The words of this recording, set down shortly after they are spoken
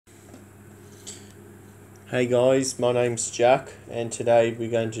Hey guys, my name's Jack, and today we're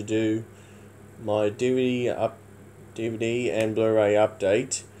going to do my DVD and Blu-ray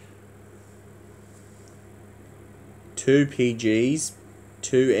update. 2 PGs,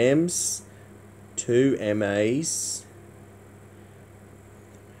 2 M's, 2 MAs,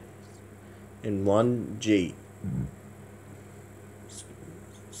 and 1 G.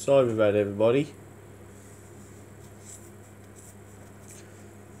 Sorry about everybody.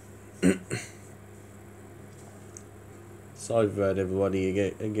 Sorry about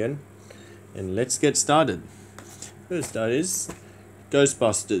everybody again. And let's get started. First up is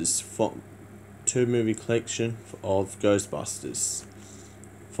Ghostbusters, from 2 movie collection of Ghostbusters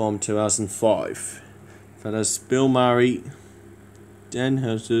from 2005. That is Bill Murray, Dan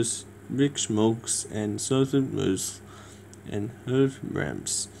Hurst, Rick Schmulks, and Susan Moose, and Herb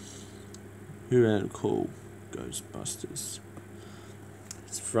Rams, who had a cool Ghostbusters.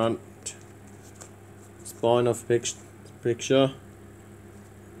 It's front spine of picture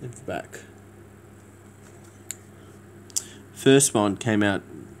and the back. First one came out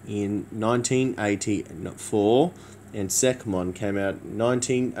in 1984 and second one came out in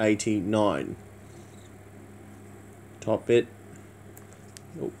 1989. Top bit,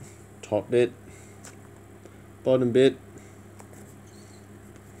 bottom bit,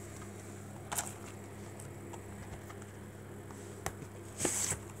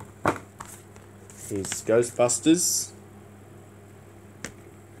 is Ghostbusters.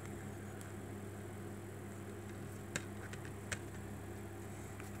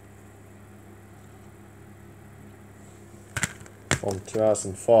 From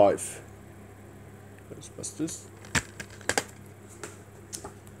 2005. Ghostbusters.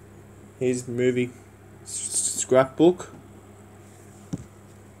 Here's the movie scrapbook.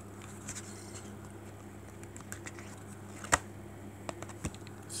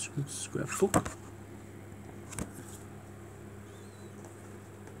 Scrapbook.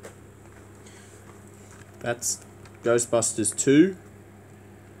 That's Ghostbusters 2.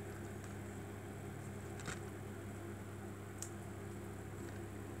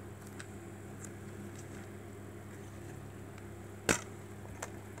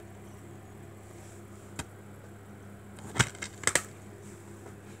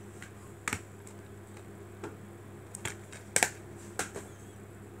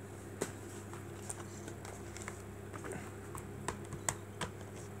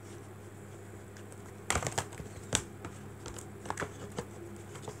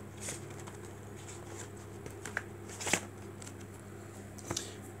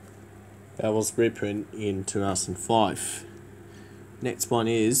 That was reprint in 2005. Next one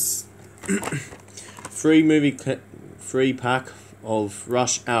is free pack of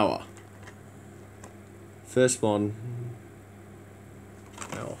Rush Hour. First one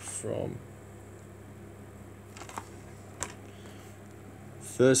from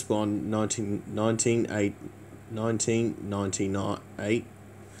 1998.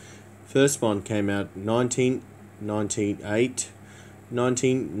 First one came out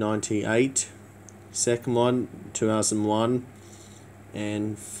 1998, second one 2001,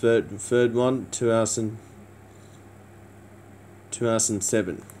 and third one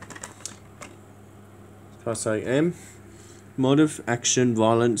 2007. Class AM, motive, action,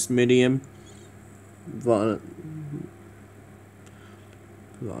 violence, medium, violent,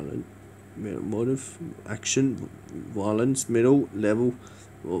 motive, action, violence, middle level,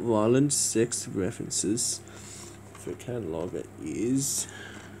 violence, sex references. For catalogue, it is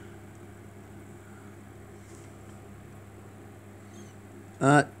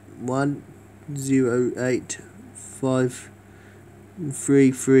Art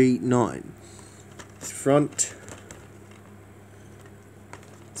 10855339. Front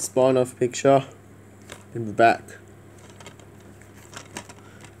spine off picture in the back.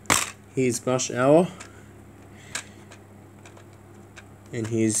 Here's Rush Hour, and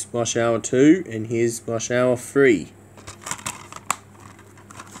here's Rush Hour 2, and here's Rush Hour 3.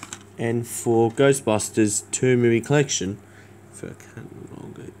 And for Ghostbusters 2 movie collection, for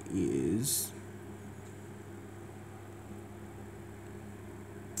catalogue it is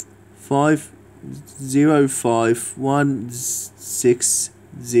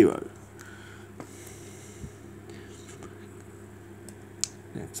 505160.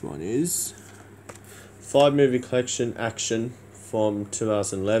 Next one is 5 movie collection action from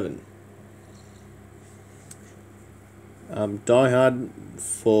 2011. Die Hard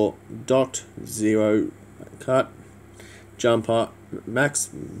for Dot Zero Cut, Jumper, Max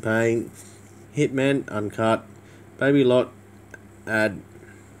Payne, Hitman Uncut, Baby Lot Ad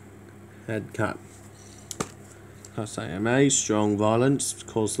Cut. Class AMA, strong violence,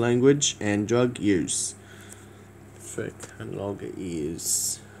 coarse language, and drug use. for catalogue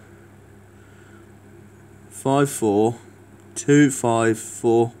is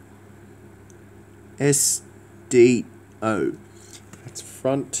 54254 SDO. That's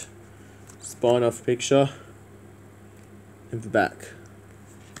front, spine off picture, and the back.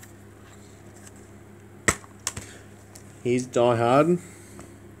 Here's Die Hard,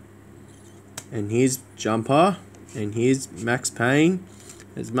 and here's Jumper, and here's Max Payne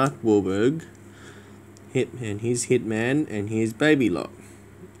as Mark Wahlberg, and here's Hitman, and here's Baby Lot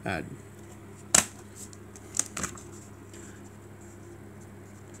ad.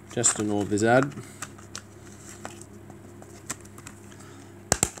 Justin Orber's ad.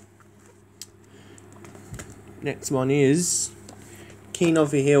 Next one is King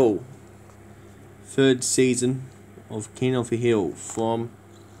of the Hill, third season of King of the Hill from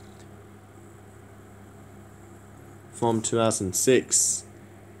 2006.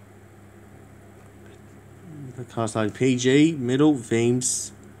 The cast like PG, middle,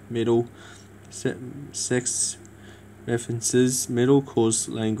 themes, middle, sex references, middle, coarse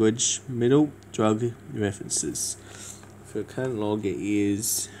language, middle, drug references. For catalogue it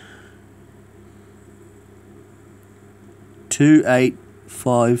is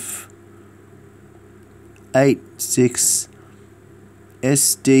 28586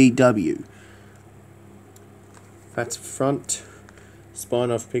 SDW. That's front,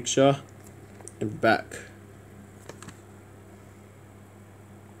 spine off picture, and back.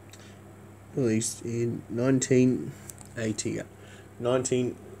 Released in 1998,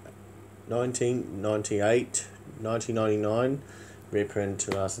 1999, reprint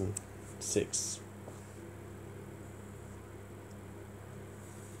 2006.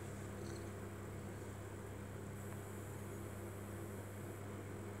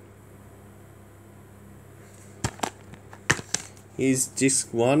 Here's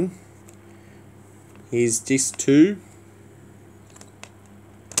disc 1. Here's disc 2.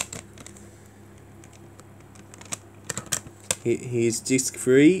 Here's disc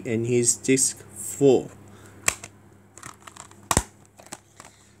 3 and here's disc 4.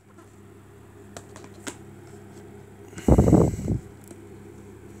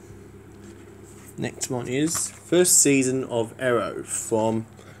 Next one is first season of Arrow from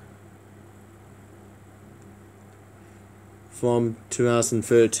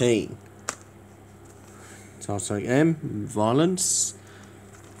 2013. Title M, Violence.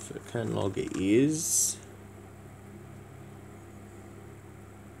 For catalogue it is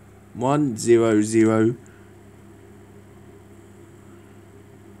 100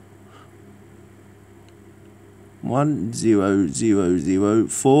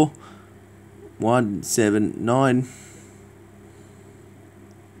 10004 179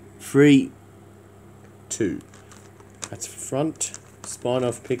 32. That's front, spine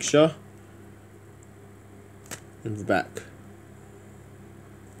off picture, and the back.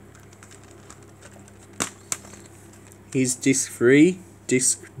 Here's disc 3,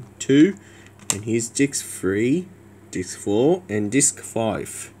 disc 2, and here's disc 3, disc 4, and disc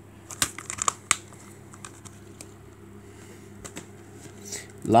 5.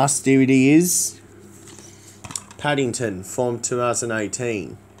 Last DVD is Paddington from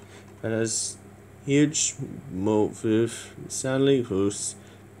 2018. That is Huge, Mulviv, Stanley, Bruce,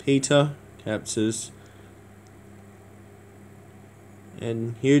 Peter, Captures,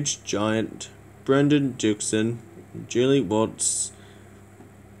 and Huge Giant, Brendan Dixon, Julie Watts,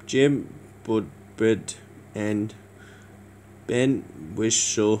 Jim Woodbred, and Ben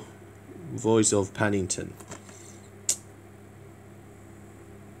Whishaw, voice of Paddington.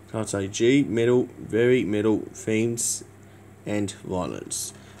 Can't say G, middle, very middle, themes, and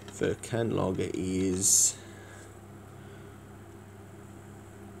violence. For catalogue is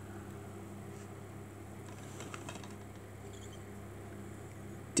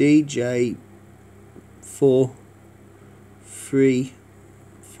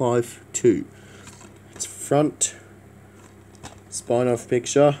DJ4352. It's front, spine off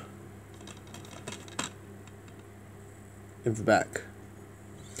picture, and the back.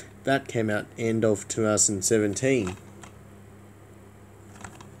 That came out end of 2017.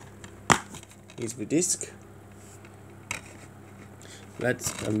 Here's the disc.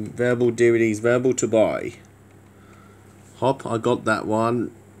 That's available DVDs, available to buy. Hop, I got that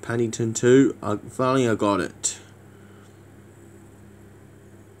one. Paddington 2, finally I got it.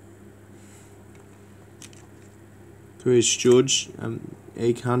 Curious George,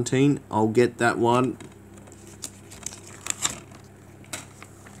 egg hunting, I'll get that one.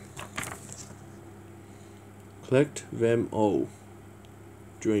 Collect them all.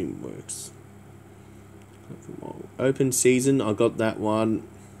 DreamWorks. Open season, I got that one.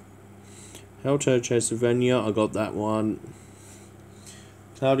 Hotel Transylvania, I got that one.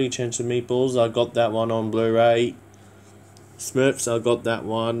 Cloudy Chance of Meatballs, I got that one on Blu-ray. Smurfs, I got that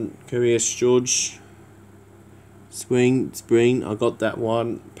one. Curious George. Spring, I got that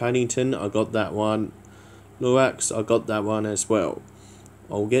one. Paddington, I got that one. Lorax, I got that one as well.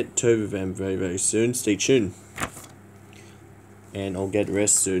 I'll get 2 of them very, very soon. Stay tuned. And I'll get the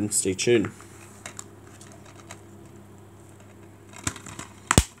rest soon. Stay tuned.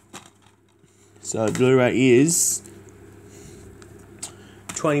 So Blu-ray is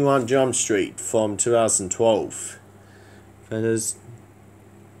 21 Jump Street from 2012. That is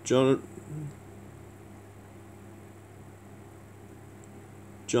Jonathan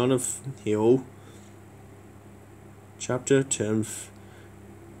Hill. Chapter 10.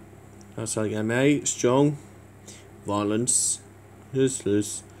 Outside game strong violence,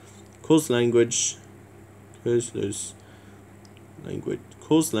 loose, coarse language,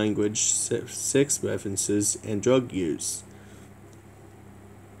 sex references, and drug use.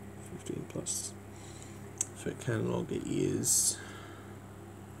 15 plus. For catalog, it is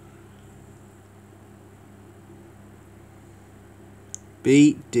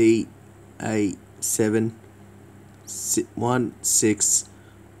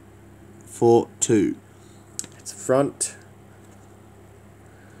BDA71642. It's front.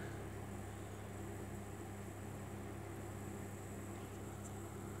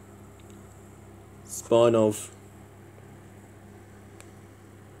 Spine of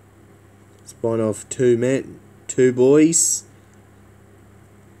two boys.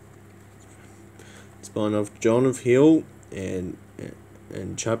 Spine of John of Hill and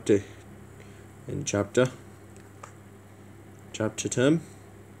chapter term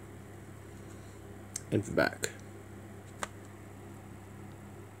and for back.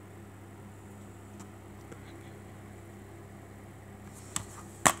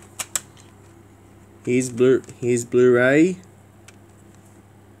 Here's Blu-ray.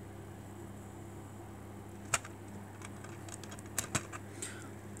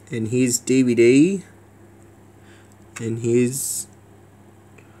 And here's DVD. And here's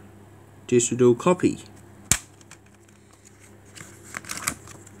digital copy.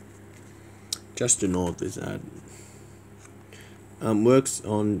 Just ignore this ad. Works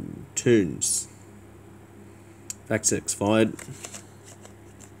on tunes. Fax expired.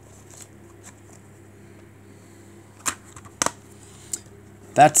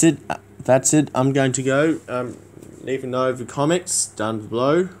 That's it. I'm going to go. Leave a note of comments down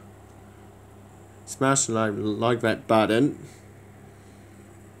below. Smash the like that button.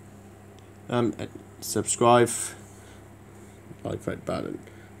 Subscribe. Like that button.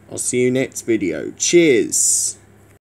 I'll see you next video. Cheers.